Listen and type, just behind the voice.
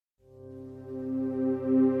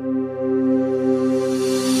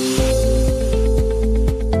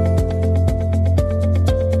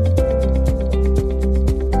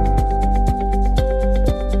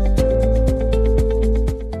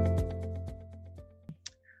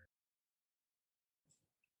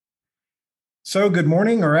So, good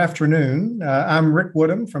morning or afternoon. I'm Rick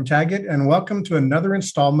Woodham from Taggett, and welcome to another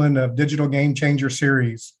installment of Digital Game Changer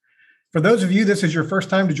series. For those of you, this is your first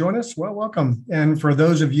time to join us, well, welcome. And for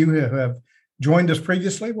those of you who have joined us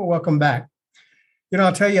previously, well, welcome back.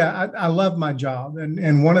 I'll tell you, I love my job.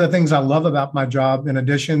 And one of the things I love about my job, in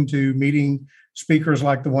addition to meeting speakers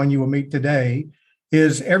like the one you will meet today,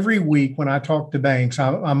 is every week when I talk to banks,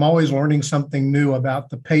 I'm always learning something new about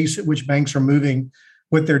the pace at which banks are moving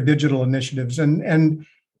with their digital initiatives. And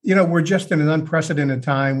we're just in an unprecedented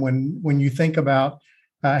time when you think about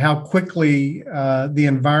how quickly the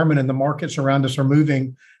environment and the markets around us are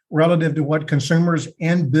moving relative to what consumers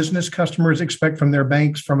and business customers expect from their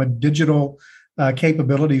banks from a digital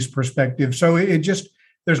capabilities perspective. So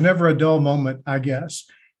there's never a dull moment, I guess.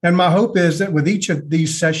 And my hope is that with each of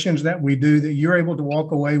these sessions that we do, that you're able to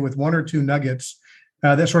walk away with one or two nuggets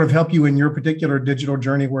that sort of help you in your particular digital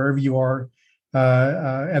journey, wherever you are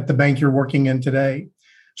at the bank you're working in today.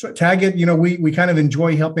 So at Taggett, we kind of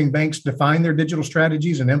enjoy helping banks define their digital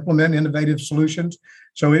strategies and implement innovative solutions.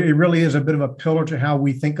 So it really is a bit of a pillar to how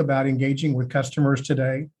we think about engaging with customers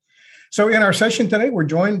today. So in our session today, we're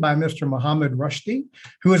joined by Mr. Mohamed Roushdy,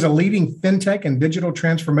 who is a leading Fintech and digital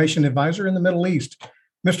transformation advisor in the Middle East.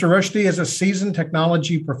 Mr. Roushdy is a seasoned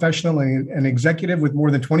technology professional and executive with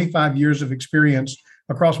more than 25 years of experience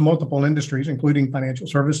across multiple industries, including financial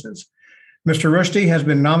services. Mr. Roushdy has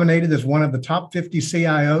been nominated as one of the top 50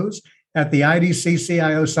 CIOs at the IDC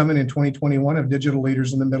CIO Summit in 2021 of digital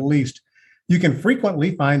leaders in the Middle East. You can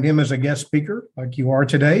frequently find him as a guest speaker, like you are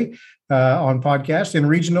today, on podcasts, in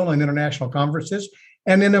regional and international conferences,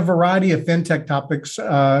 and in a variety of fintech topics,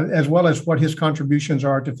 as well as what his contributions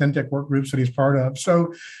are to fintech work groups that he's part of.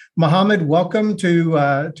 So, Mohamed, welcome to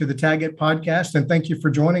the Taggett podcast, and thank you for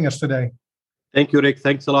joining us today. Thank you, Rick.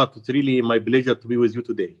 Thanks a lot. It's really my pleasure to be with you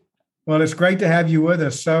today. Well, it's great to have you with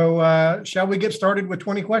us. So shall we get started with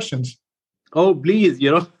 20 questions? Oh, please,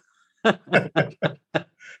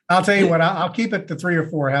 I'll tell you what, I'll keep it to 3 or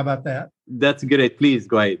 4. How about that? That's great. Please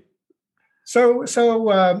go ahead. So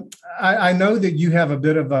I know that you have a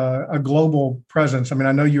bit of a global presence. I mean,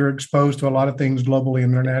 I know you're exposed to a lot of things globally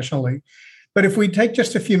and internationally. But if we take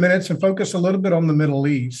just a few minutes and focus a little bit on the Middle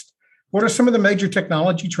East, what are some of the major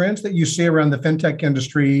technology trends that you see around the fintech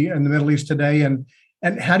industry in the Middle East today?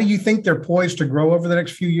 And how do you think they're poised to grow over the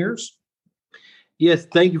next few years? Yes,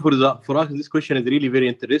 thank you for that. For us, this question is really very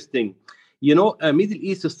interesting. Middle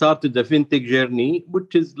East started the fintech journey,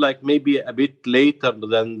 which is like maybe a bit later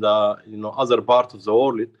than the other parts of the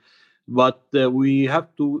world. But we have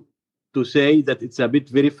to say that it's a bit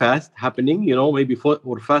very fast happening, maybe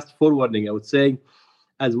or fast forwarding, I would say,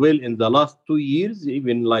 as well in the last 2 years,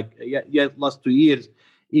 even last 2 years,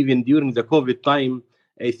 even during the COVID time.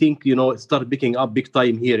 I think, it started picking up big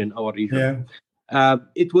time here in our region. Yeah.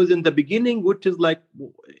 It was in the beginning, which is like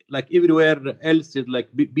everywhere else, is like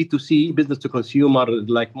B2C, business to consumer,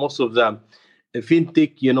 like most of the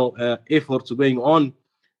fintech, efforts going on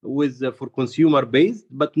for consumer based.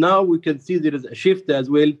 But now we can see there is a shift as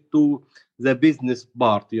well to the business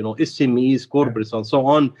part, SMEs, corporates, and so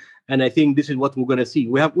on. And I think this is what we're going to see.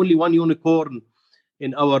 We have only one unicorn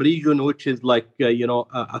in our region, which is like,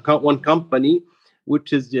 one company,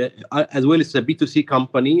 which is as well as a B2C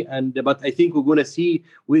company. But I think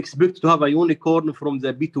we expect to have a unicorn from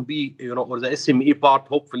the B2B, or the SME part,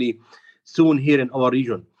 hopefully soon here in our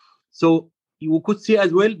region. So you could see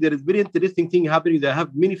as well, there is very interesting thing happening. There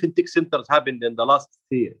have many fintech centers happened in the last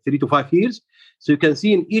 3 to 5 years. So you can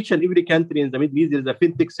see in each and every country in the Middle East, there's a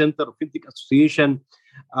fintech center, fintech association.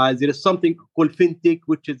 There is something called fintech,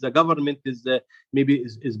 which is the government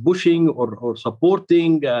is pushing or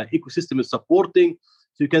supporting, ecosystem is supporting.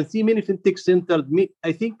 So you can see many fintech centers.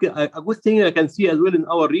 I think a good thing I can see as well in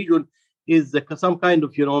our region is some kind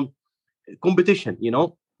of competition.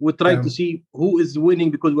 We try to see who is winning,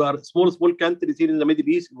 because we are small countries here in the Middle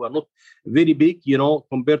East. We are not very big,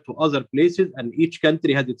 compared to other places, and each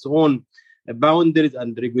country has its own boundaries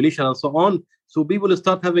and regulation and so on. So people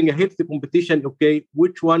start having a healthy competition. Okay,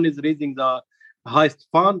 which one is raising the highest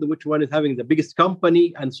fund, which one is having the biggest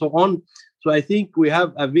company, and so on. So I think we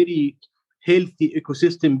have a very healthy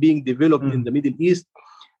ecosystem being developed in the Middle East.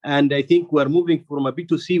 And I think we're moving from a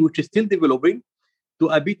B2C, which is still developing, to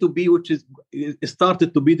a B2B, which is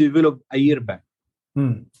started to be developed a year back.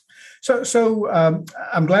 So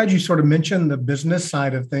I'm glad you sort of mentioned the business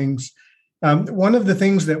side of things. One of the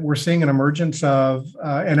things that we're seeing an emergence of,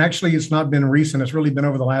 and actually it's not been recent, it's really been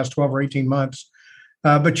over the last 12 or 18 months,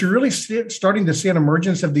 but you're really starting to see an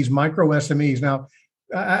emergence of these micro SMEs. Now,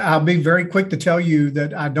 I'll be very quick to tell you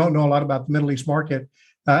that I don't know a lot about the Middle East market,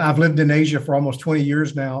 I've lived in Asia for almost 20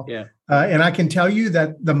 years now. Yeah. And I can tell you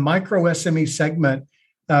that the micro SME segment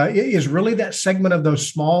is really that segment of those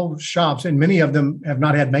small shops. And many of them have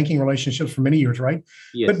not had banking relationships for many years, right?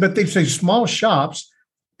 Yes. But they say small shops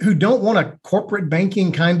who don't want a corporate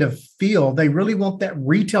banking kind of feel. They really want that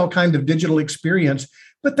retail kind of digital experience,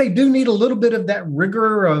 but they do need a little bit of that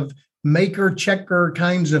rigor of maker, checker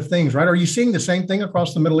kinds of things, right? Are you seeing the same thing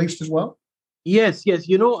across the Middle East as well? Yes.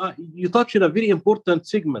 You touched on a very important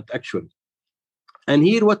segment, actually. And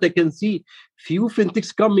here, what I can see, few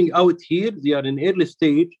fintechs coming out here, they are in early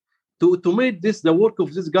stage to automate this, the work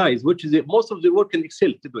of these guys, which is most of the work in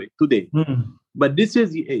Excel today. Mm. But this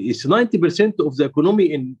is 90% of the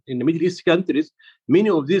economy in the Middle East countries. Many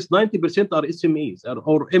of these 90% are SMEs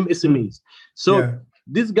or MSMEs. So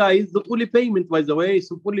these guys, not only payment, by the way,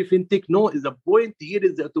 so only fintech. No, is the point here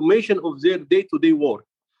is the automation of their day-to-day work.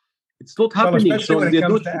 It's not happening. Especially when it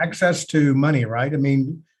comes to access to money, right? I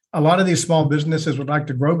mean, a lot of these small businesses would like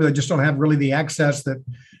to grow, but they just don't have really the access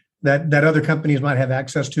that other companies might have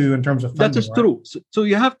access to in terms of funding. That is true. So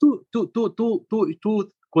you have two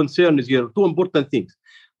concerns here, two important things.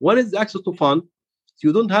 One is access to fund. So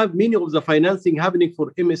you don't have many of the financing happening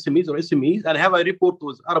for MSMEs or SMEs. And I have a report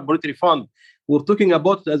with Arab Monetary Fund. We're talking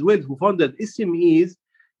about it as well, who found that SMEs,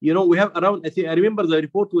 we have around, I remember the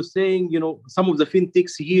report was saying, some of the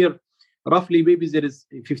fintechs here, roughly maybe there is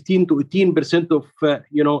 15 to 18% of,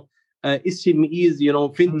 SMEs,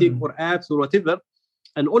 fintech or apps or whatever.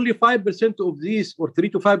 And only 5% of these, or 3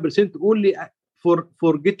 to 5% only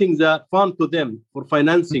for getting the fund to them for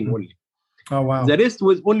financing only. Oh, wow. The rest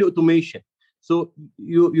was only automation. So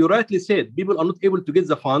you rightly said, people are not able to get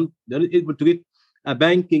the fund. They're not able to get a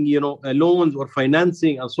banking, loans or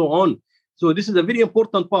financing and so on. So this is a very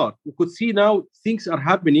important part. We could see now things are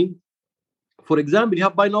happening. For example, you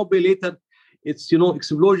have buy now, pay later. It's,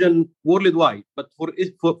 explosion worldwide. But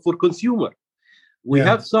for consumer, we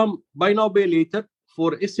have some buy now, pay later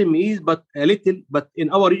for SMEs, but a little. But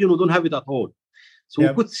in our region, we don't have it at all. So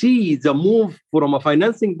we could see the move from a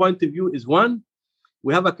financing point of view is one.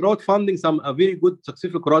 We have a crowdfunding, a very good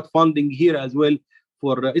successful crowdfunding here as well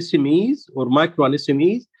for SMEs or micro and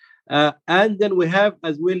SMEs. And then we have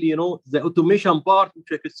as well, the automation part, which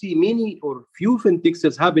I could see many or few fintechs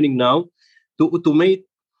is happening now to automate,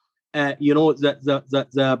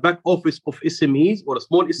 the back office of SMEs or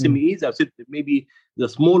small SMEs. I've said maybe the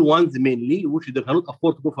small ones mainly, which they cannot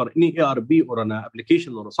afford to go for any ERP or an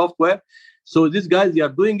application or a software. So these guys, they are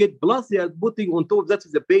doing it. Plus, they are putting on top of that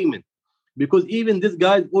is the payment. Because even these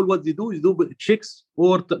guys, all what they do is do checks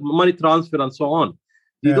or money transfer and so on.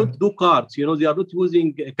 They don't do cards, they are not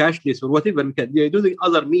using cashless or whatever. They are using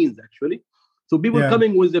other means actually. So people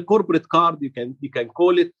coming with the corporate card, you can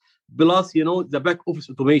call it, plus the back office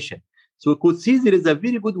automation. So we could see there is a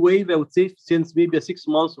very good wave, I would say, since maybe 6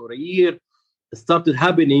 months or a year started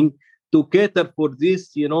happening to cater for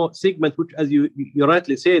this, segment, which, as you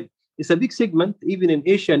rightly said, is a big segment, even in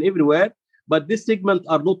Asia and everywhere. But this segment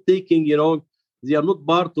are not taking, they are not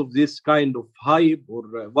part of this kind of hype or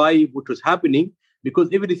vibe which was happening, because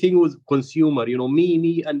everything was consumer,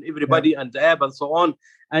 me, and everybody and the app and so on.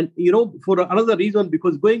 And, for another reason,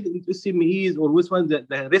 because going into SMEs or which one,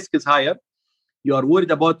 the risk is higher. You are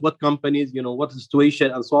worried about what companies, what the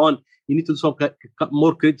situation and so on. You need to do some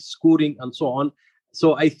more credit scoring and so on.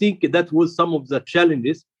 So I think that was some of the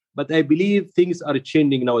challenges, but I believe things are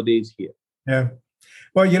changing nowadays here. Yeah.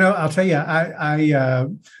 Well, I'll tell you, I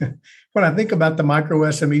when I think about the micro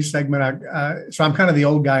SME segment, so I'm kind of the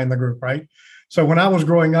old guy in the group, right? So when I was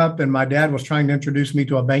growing up and my dad was trying to introduce me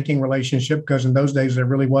to a banking relationship, because in those days there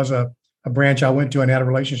really was a branch I went to and had a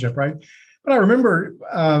relationship, right? But I remember,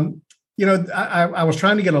 I was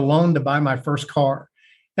trying to get a loan to buy my first car.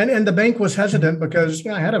 And the bank was hesitant because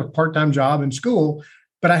I had a part-time job in school,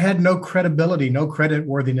 but I had no credibility, no credit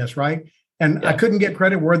worthiness, right? And I couldn't get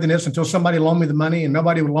credit worthiness until somebody loaned me the money, and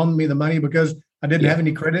nobody would loan me the money because I didn't have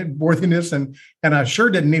any credit worthiness. And I sure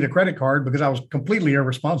didn't need a credit card because I was completely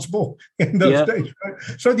irresponsible in those days. Right?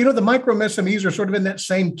 So, the micro SMEs are sort of in that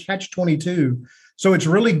same catch-22. So it's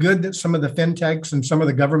really good that some of the fintechs and some of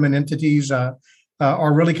the government entities are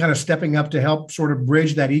really kind of stepping up to help sort of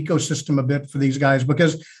bridge that ecosystem a bit for these guys.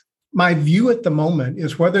 Because my view at the moment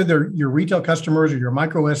is whether they're your retail customers or your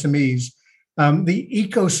micro SMEs, the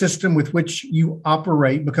ecosystem with which you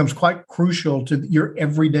operate becomes quite crucial to your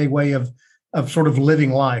everyday way of sort of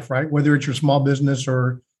living life, right? Whether it's your small business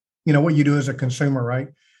or, what you do as a consumer, right?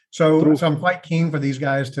 So, True. so I'm quite keen for these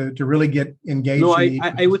guys to really get engaged. No, in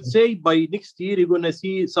the I would say by next year, you're going to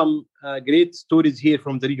see some great stories here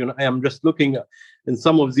from the region. I am just looking in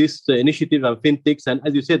some of these initiatives and fintechs. And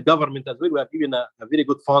as you said, government as well. We have even a very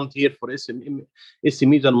good fund here for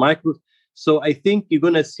SMEs and micros. So I think you're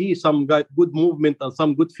going to see some good movement and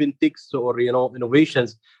some good fintechs or,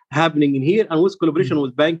 innovations happening in here, and with collaboration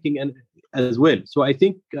with banking and as well. So I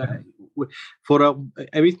think for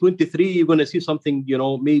I mean 23, you're going to see something,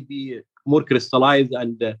 maybe more crystallized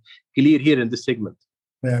and clear here in this segment.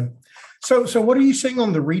 Yeah. So what are you seeing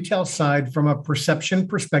on the retail side from a perception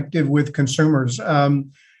perspective with consumers?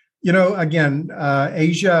 Again,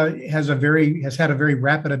 Asia has had a very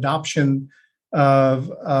rapid adoption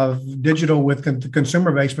of digital with the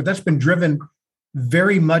consumer base, but that's been driven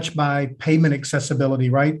very much by payment accessibility,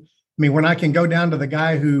 right? I mean, when I can go down to the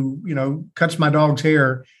guy who, cuts my dog's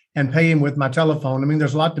hair and pay him with my telephone, I mean,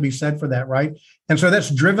 there's a lot to be said for that, right? And so that's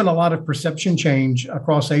driven a lot of perception change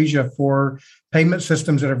across Asia for payment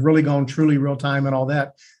systems that have really gone truly real time and all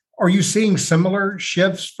that. Are you seeing similar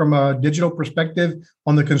shifts from a digital perspective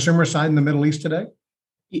on the consumer side in the Middle East today?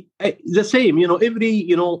 The same,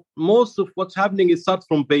 most of what's happening is starts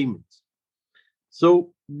from payments.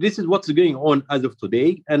 So this is what's going on as of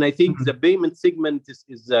today. And I think the payment segment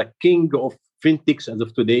is the king of fintechs as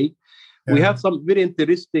of today. Yeah. We have some very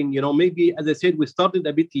interesting, maybe, as I said, we started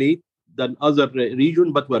a bit late than other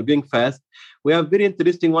region, but we're going fast. We have very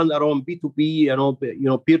interesting ones around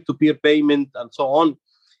B2B, peer-to-peer payment and so on.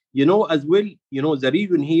 As well, the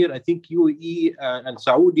region here, I think UAE and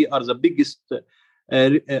Saudi are the biggest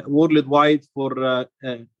worldwide for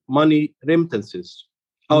money remittances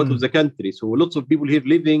out of the country. So lots of people here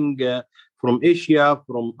living from Asia,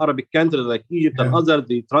 from Arabic countries like Egypt and others,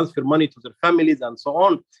 they transfer money to their families and so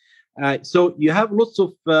on. So you have lots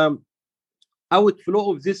of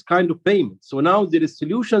outflow of this kind of payment. So now there is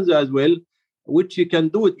solutions as well, which you can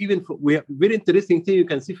do it even for, we have very interesting thing you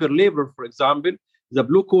can see for labor, for example, the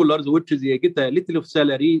blue collars, which is you get a little of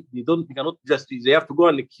salary, they cannot just, they have to go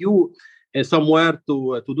and queue somewhere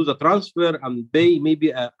to do the transfer and pay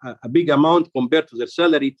maybe a big amount compared to their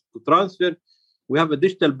salary to transfer. We have a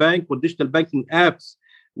digital bank or digital banking apps,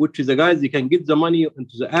 which is the guys, they can get the money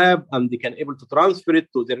into the app and they can able to transfer it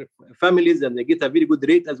to their families and they get a very good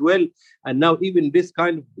rate as well. And now even this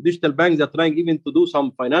kind of digital banks are trying even to do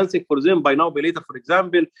some financing for them by now, by later, for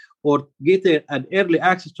example, or get an early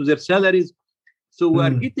access to their salaries. So we are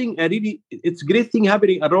getting it's great thing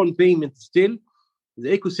happening around payment still.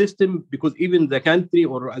 The ecosystem, because even the country,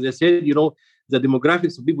 or as I said, the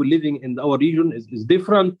demographics of people living in our region is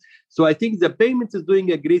different. So I think the payments is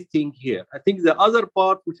doing a great thing here. I think the other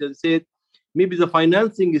part, which I said, maybe the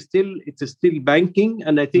financing is still banking.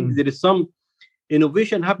 And I think there is some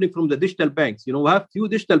innovation happening from the digital banks. We have few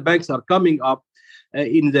digital banks are coming up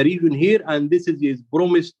in the region here. And this is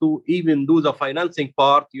promised to even do the financing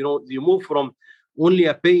part. You move from only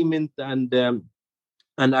a payment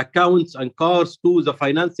and accounts and cars to the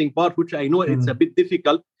financing part, which I know it's a bit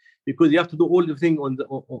difficult because you have to do all the thing on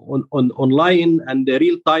online and the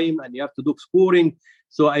real time, and you have to do scoring.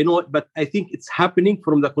 So I know, but I think it's happening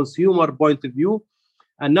from the consumer point of view.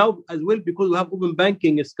 And now as well, because we have open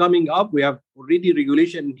banking is coming up, we have already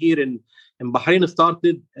regulation here in Bahrain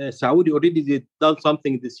started. Saudi already did done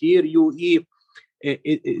something this year. UAE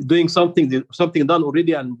doing something done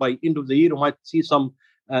already, and by end of the year, we might see some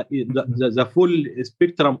the full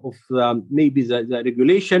spectrum of maybe the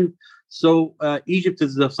regulation. So Egypt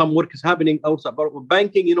is some work is happening also about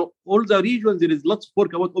banking. All the regions there is lots of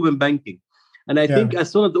work about open banking, and I think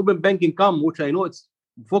as soon as the open banking come, which I know it's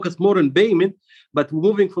focused more on payment, but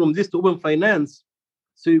moving from this to open finance,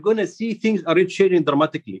 so you're going to see things are changing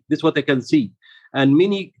dramatically. This is what I can see, and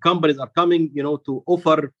many companies are coming, to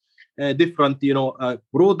offer different,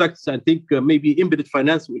 products. I think maybe embedded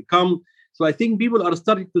finance will come. So I think people are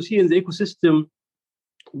starting to see in the ecosystem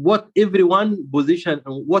what everyone position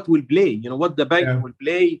and what will play, what the bank will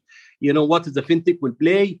play, what the fintech will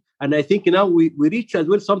play. And I think now we reach as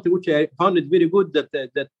well something which I found it very good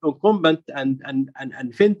that incumbent and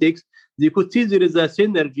fintechs, they could see there is a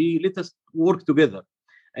synergy. Let us work together.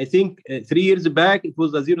 I think 3 years back, it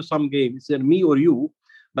was a zero-sum game. It's me or you.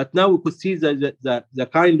 But now we could see the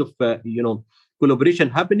kind of, collaboration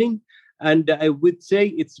happening. And I would say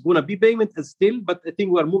it's going to be payment still, but I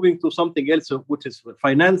think we're moving to something else, which is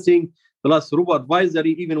financing plus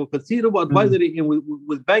robo-advisory. Even we can see robo-advisory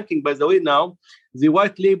with banking, by the way, now, the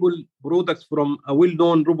white label products from a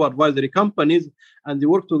well-known robo-advisory companies, and they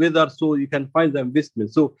work together so you can find the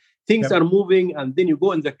investment. So things are moving, and then you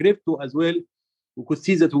go in the crypto as well. We could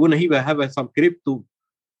see that we're going to have some crypto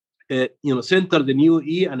centered in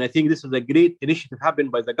UAE, and I think this is a great initiative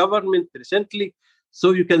happened by the government recently.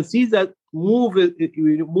 So you can see that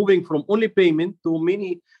moving from only payment to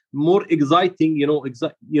many more exciting,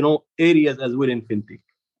 areas as well in fintech.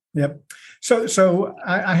 Yep. So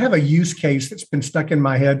I have a use case that's been stuck in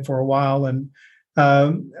my head for a while, and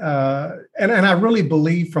I really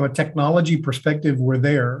believe from a technology perspective we're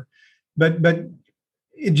there, but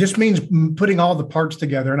it just means putting all the parts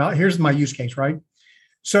together. And here's my use case, right?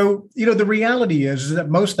 So, the reality is that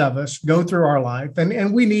most of us go through our life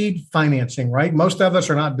and we need financing, right? Most of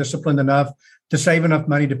us are not disciplined enough to save enough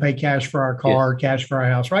money to pay cash for our car, yes, cash for our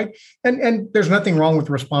house, right? And there's nothing wrong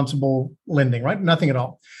with responsible lending, right? Nothing at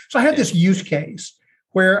all. So I had this use case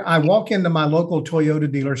where I walk into my local Toyota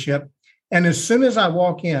dealership, and as soon as I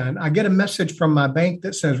walk in, I get a message from my bank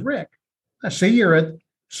that says, Rick, I see you're at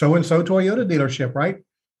so-and-so Toyota dealership, right?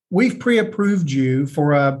 We've pre-approved you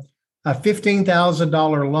for a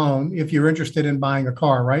 $15,000 loan if you're interested in buying a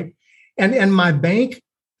car, right? And my bank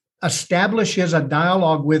establishes a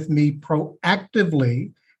dialogue with me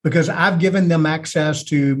proactively because I've given them access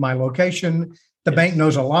to my location. The bank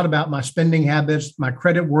knows a lot about my spending habits, my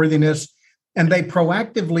credit worthiness, and they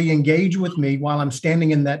proactively engage with me while I'm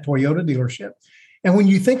standing in that Toyota dealership. And when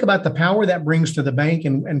you think about the power that brings to the bank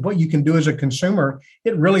and what you can do as a consumer,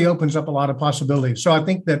 it really opens up a lot of possibilities. So I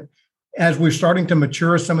think that as we're starting to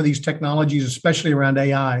mature some of these technologies, especially around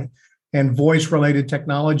AI and voice-related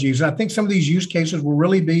technologies, I think some of these use cases will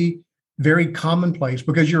really be very commonplace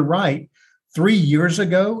because you're right. 3 years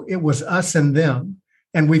ago, it was us and them.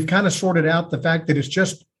 And we've kind of sorted out the fact that it's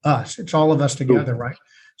just us. It's all of us together, right?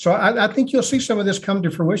 So I think you'll see some of this come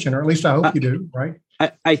to fruition, or at least I hope you do, right?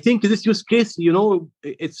 I think this use case,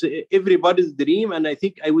 it's everybody's dream. And I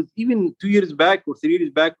think I was even 2 years back or 3 years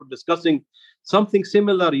back for discussing something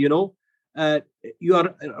similar, you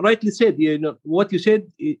are rightly said, what you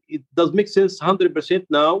said, it does make sense 100%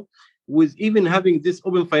 now with even having this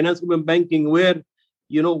open finance, open banking, where,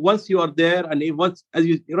 once you are there and once, as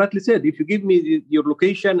you rightly said, if you give me your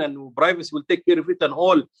location and privacy will take care of it and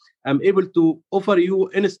all, I'm able to offer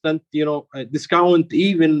you instant, a discount.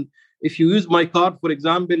 Even if you use my card, for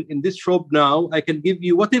example, in this shop now, I can give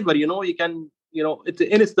you whatever, you can, it's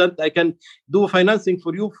instant. I can do financing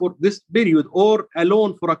for you for this period or a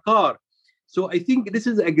loan for a car. So I think this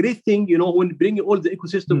is a great thing, when bringing all the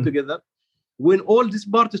ecosystem together, when all these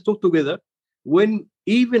parties talk together, when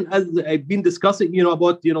even as I've been discussing,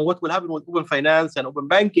 about, what will happen with open finance and open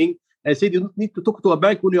banking, I said you don't need to talk to a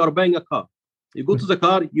bank when you are buying a car. You go to the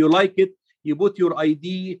car, you like it, you put your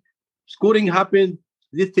ID, scoring happens,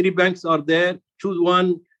 these 3 banks are there, choose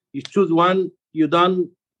one, you're done,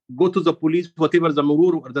 go to the police, whatever, the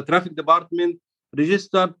Murur or the traffic department,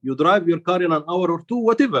 register, you drive your car in an hour or two,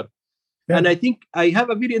 whatever. Yeah. And I think I have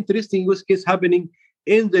a very interesting use case happening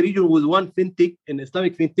in the region with one fintech, an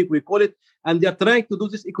Islamic fintech, we call it, and they are trying to do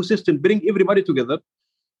this ecosystem, bring everybody together,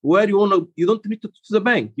 where you don't need to the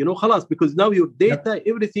bank, khalas, because now your data,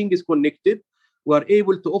 everything is connected. We are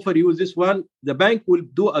able to offer you this one. The bank will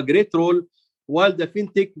do a great role, while the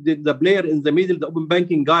fintech, the player in the middle, the open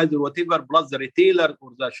banking guys or whatever, plus the retailer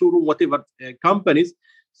or the showroom, whatever companies,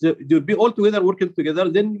 so they'll be all together working together.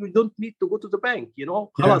 Then you don't need to go to the bank,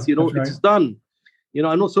 khalas, it's done.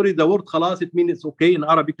 I know, sorry, the word khalas, it means it's okay in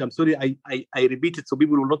Arabic. I'm sorry, I repeat it so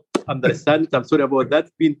people will not understand it. I'm sorry about that.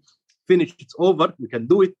 It's been finished, it's over, we can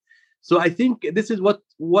do it. So I think this is what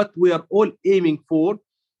we are all aiming for,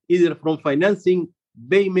 either from financing,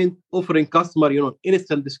 payment, offering customer,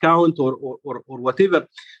 instant discount or whatever.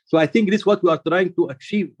 So I think this is what we are trying to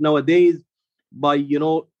achieve nowadays by,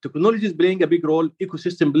 technology is playing a big role,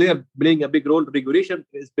 ecosystem player playing a big role, regulation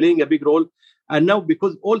is playing a big role. And now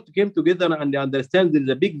because all came together and they understand there's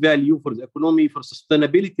a big value for the economy, for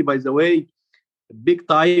sustainability, by the way, big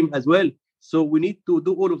time as well. So we need to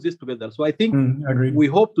do all of this together. So I think we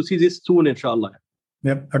hope to see this soon, inshallah.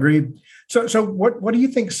 Yep, agreed. So what do you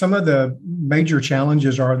think some of the major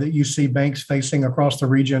challenges are that you see banks facing across the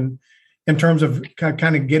region in terms of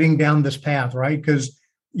kind of getting down this path, right? Because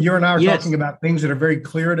you and I are talking about things that are very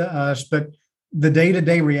clear to us, but the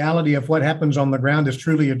day-to-day reality of what happens on the ground is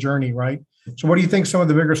truly a journey, right? So what do you think some of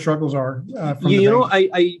the bigger struggles are?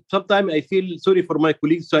 I sometimes I feel sorry for my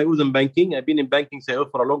colleagues. So I was in banking. I've been in banking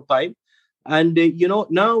for a long time. And,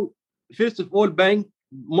 now, first of all,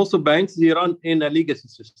 most of banks, they run in a legacy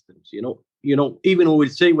systems, even we will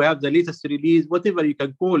say we have the latest release, whatever you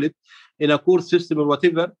can call it, in a core system or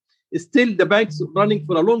whatever. Still, the banks running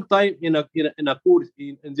for a long time in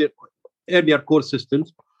their earlier core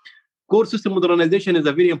systems. Core system modernization is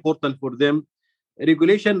very important for them.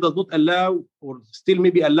 Regulation does not allow, or still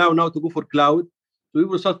maybe allow now, to go for cloud. So we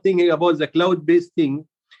will start thinking about the cloud-based thing.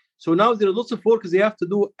 So now there are lots of work they have to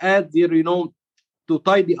do at their, to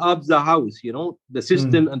tidy up the house, the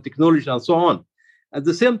system and technology and so on. At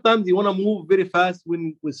the same time, they want to move very fast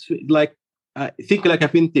with like think like a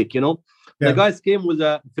fintech. The guys came with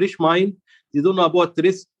a fresh mind. They don't know about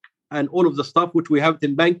risk and all of the stuff which we have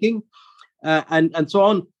in banking and so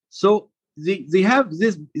on. So they have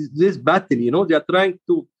this battle. They are trying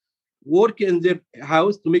to work in their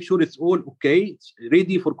house to make sure it's all okay, it's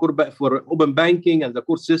ready for open banking and the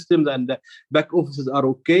core systems and the back offices are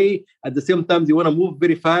okay. At the same time, they want to move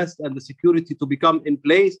very fast and the security to become in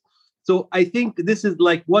place. So I think this is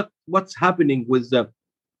like what's happening with them.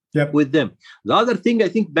 The other thing I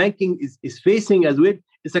think banking is facing as well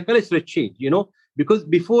is a cultural change, because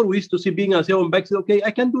before we used to see being a open bank, say, okay, I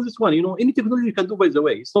can do this one, any technology you can do, by the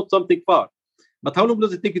way, it's not something far. But how long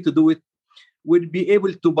does it take you to do it? Will be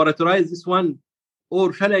able to prioritize this one,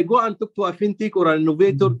 or shall I go and talk to a fintech or an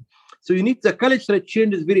innovator? So you need the cultural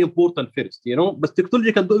change is very important first, but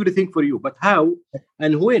technology can do everything for you, but how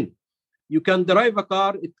and when? You can drive a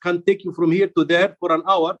car, it can take you from here to there for an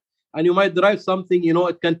hour, and you might drive something,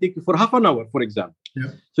 it can take you for half an hour, for example.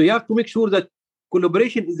 So you have to make sure that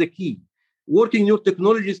collaboration is the key. Working your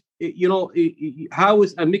technologies,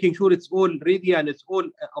 house and making sure it's all ready and it's all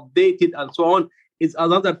updated and so on is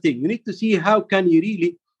another thing. You need to see how can you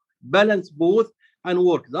really balance both and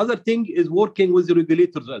work. The other thing is working with the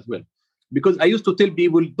regulators as well. Because I used to tell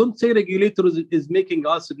people, don't say regulators is making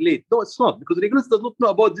us late. No, it's not. Because regulators does not know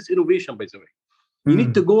about this innovation, by the way. You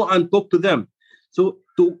need to go and talk to them. So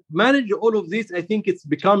to manage all of this, I think it's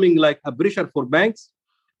becoming like a pressure for banks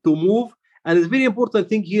to move. And it's a very important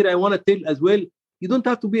thing here I want to tell as well. You don't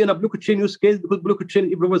have to be in a blockchain use case because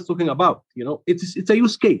blockchain everyone's talking about. It's a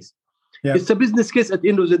use case. It's a business case at the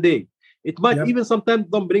end of the day. It might even sometimes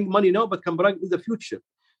don't bring money now, but can bring in the future.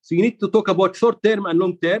 So you need to talk about short term and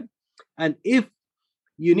long term. And if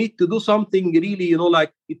you need to do something really,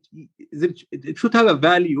 like it should have a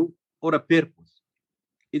value or a purpose.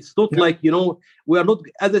 It's not like, we are not,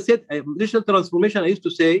 as I said, digital transformation, I used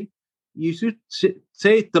to say, you should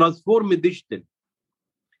say transform digital.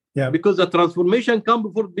 Because the transformation comes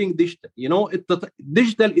before being digital.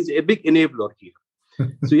 Digital is a big enabler here.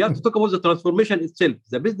 So you have to talk about the transformation itself,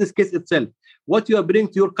 the business case itself, what you are bringing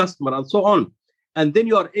to your customer and so on. And then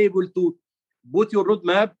you are able to put your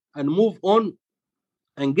roadmap and move on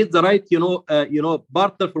and get the right,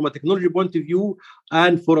 partner from a technology point of view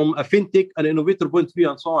and from a fintech and innovator point of view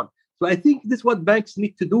and so on. So I think this is what banks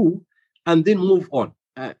need to do and then move on.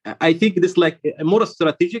 I think this like a more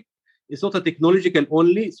strategic. It's not a technological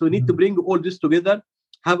only. So we need to bring all this together,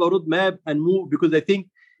 have a roadmap and move, because I think,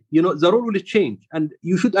 the role will change and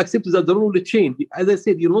you should accept that the role will change. As I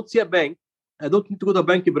said, you don't see a bank. I don't need to go to a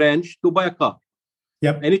bank branch to buy a car.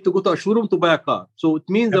 I need to go to a showroom to buy a car. So it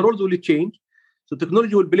means the roles will change. So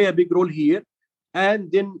technology will play a big role here.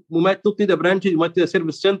 And then we might not need a branches, we might need a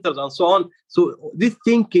service centers and so on. So this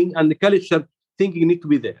thinking and the culture thinking need to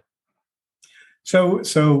be there. So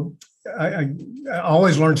I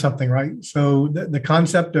always learn something, right? So the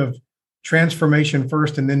concept of transformation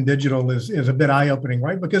first and then digital is a bit eye-opening,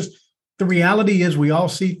 right? Because the reality is we all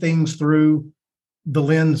see things through the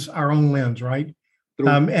lens, our own lens, right?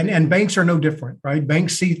 And banks are no different, right?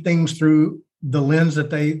 Banks see things through the lens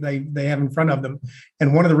that they have in front of them.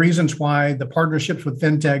 And one of the reasons why the partnerships with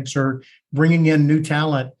fintechs or bringing in new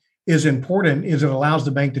talent is important is it allows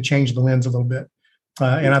the bank to change the lens a little bit.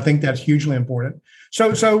 And I think that's hugely important.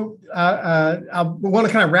 So I want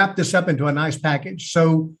to kind of wrap this up into a nice package.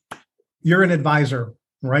 So you're an advisor,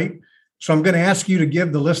 right? So I'm going to ask you to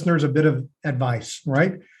give the listeners a bit of advice,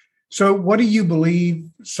 right? So what do you believe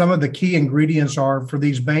some of the key ingredients are for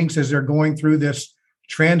these banks as they're going through this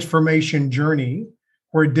transformation journey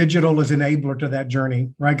where digital is enabler to that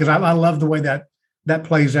journey, right? Because I love the way that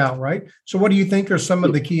plays out, right? So what do you think are some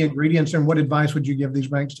of the key ingredients and what advice would you give these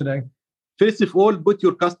banks today? First of all, put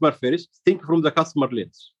your customer first. Think from the customer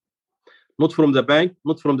lens, not from the bank,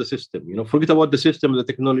 not from the system. Forget about the system, the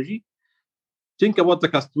technology. Think about the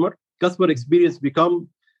customer. Customer experience become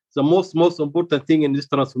the most important thing in this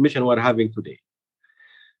transformation we're having today.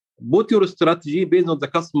 Put your strategy based on the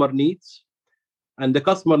customer needs, and the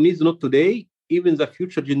customer needs not today, even the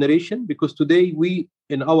future generation, because today we,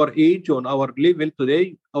 in our age, on our level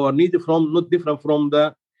today, our need from not different from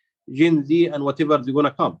the Gen Z and whatever is going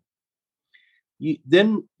to come.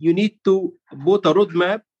 Then you need to put a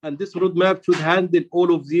roadmap, and this roadmap should handle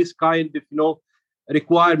all of these kind of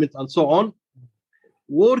requirements and so on.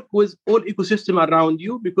 Work with all ecosystem around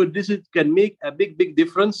you because this can make a big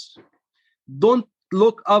difference. Don't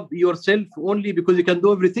look up yourself only because you can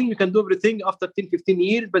do everything. You can do everything after 10, 15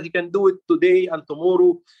 years, but you can do it today and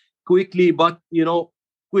tomorrow quickly. But,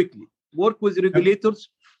 quickly. Work with regulators.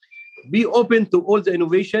 Be open to all the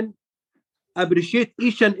innovation. Appreciate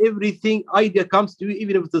each and everything idea comes to you,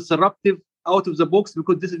 even if it's disruptive, out of the box,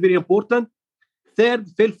 because this is very important. Third,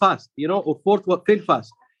 fail fast, or fourth, fail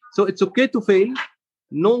fast. So it's okay to fail.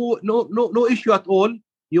 No issue at all.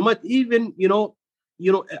 You might even,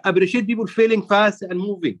 appreciate people failing fast and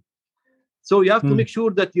moving. So you have to make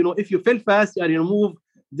sure that, if you fail fast and you move,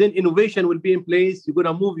 then innovation will be in place. You're going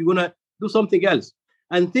to move, you're going to do something else.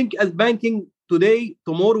 And think as banking today,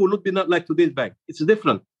 tomorrow will not be not like today's bank. It's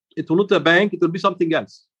different. It will not be a bank. It will be something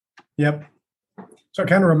else. Yep. So it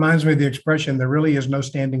kind of reminds me of the expression, there really is no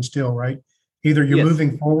standing still, right? Either you're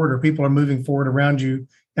moving forward or people are moving forward around you.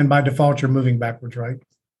 And by default, you're moving backwards, right?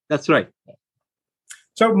 That's right.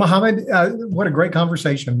 So, Mohamed, what a great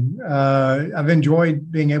conversation. I've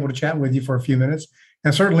enjoyed being able to chat with you for a few minutes,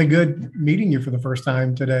 and certainly good meeting you for the first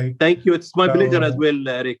time today. Thank you. It's my pleasure as well,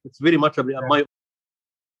 Rick. It's very much my